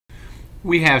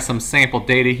We have some sample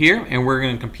data here, and we're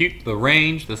going to compute the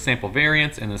range, the sample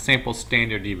variance, and the sample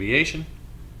standard deviation.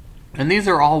 And these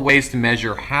are all ways to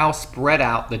measure how spread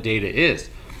out the data is.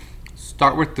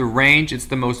 Start with the range. It's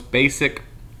the most basic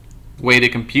way to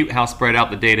compute how spread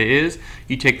out the data is.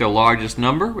 You take the largest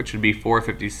number, which would be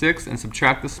 456, and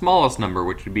subtract the smallest number,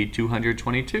 which would be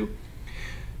 222.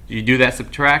 You do that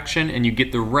subtraction, and you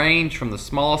get the range from the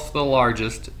smallest to the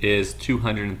largest is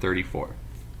 234.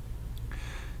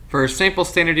 For sample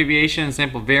standard deviation and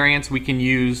sample variance, we can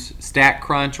use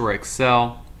StatCrunch or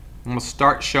Excel. I'm going to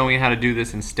start showing you how to do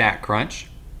this in StatCrunch.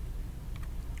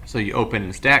 So you open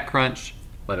in StatCrunch,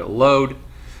 let it load.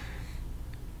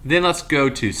 Then let's go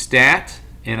to Stat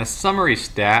and a summary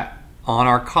stat on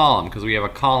our column, because we have a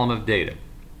column of data.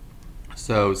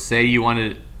 So say you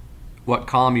wanted what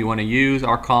column you want to use.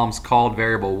 Our column's called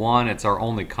variable 1. It's our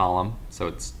only column, so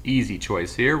it's easy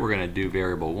choice here. We're going to do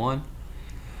variable 1.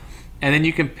 And then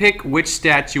you can pick which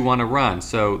stats you want to run.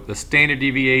 So the standard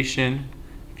deviation,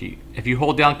 if you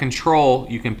hold down control,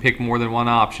 you can pick more than one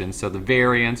option. So the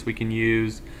variance we can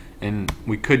use, and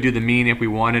we could do the mean if we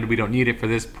wanted. We don't need it for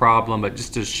this problem, but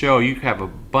just to show you have a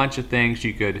bunch of things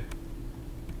you could,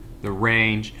 the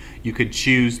range, you could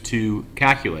choose to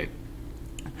calculate.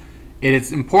 It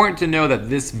is important to know that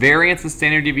this variance and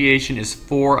standard deviation is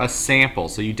for a sample,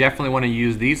 so you definitely want to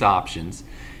use these options.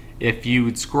 If you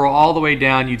would scroll all the way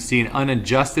down, you'd see an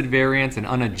unadjusted variance and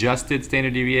unadjusted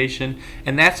standard deviation,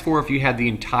 and that's for if you had the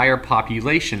entire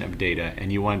population of data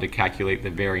and you wanted to calculate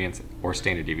the variance or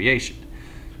standard deviation.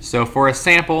 So for a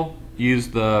sample, use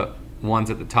the ones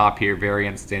at the top here,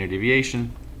 variance, standard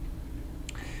deviation,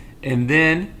 and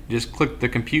then just click the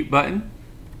compute button,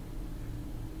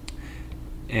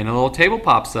 and a little table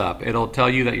pops up. It'll tell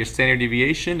you that your standard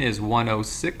deviation is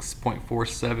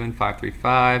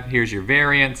 106.47535. Here's your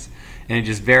variance, and it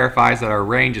just verifies that our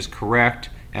range is correct.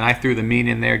 And I threw the mean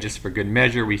in there just for good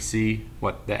measure. We see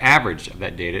what the average of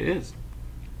that data is.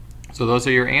 So those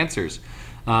are your answers.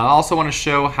 I also want to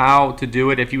show how to do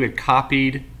it if you had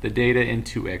copied the data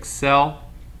into Excel.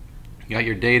 You got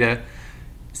your data.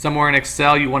 Somewhere in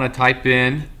Excel you want to type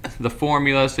in the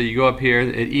formula, so you go up here,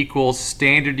 it equals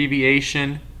standard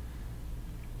deviation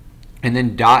and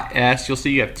then .s. You'll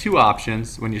see you have two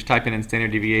options when you're typing in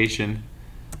standard deviation,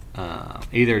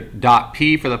 either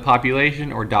 .p for the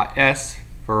population or .s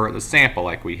for the sample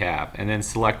like we have, and then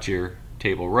select your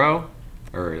table row,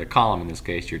 or the column in this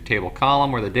case, your table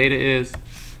column where the data is,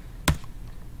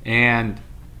 and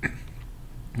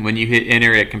when you hit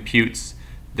enter it computes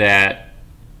that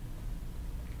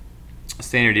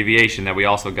standard deviation that we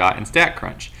also got in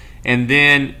StatCrunch. And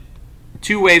then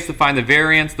two ways to find the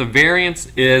variance. The variance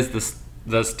is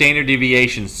the standard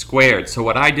deviation squared. So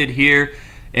what I did here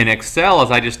in Excel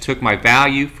is I just took my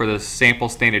value for the sample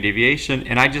standard deviation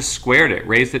and I just squared it,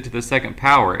 raised it to the second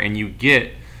power, and you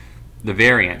get the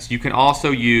variance. You can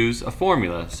also use a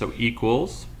formula, so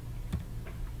equals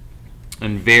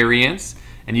and variance,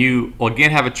 and you will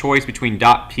again have a choice between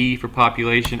 .p for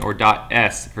population or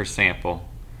 .s for sample.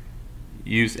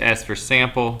 Use S for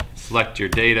sample, select your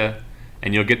data,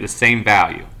 and you'll get the same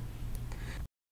value.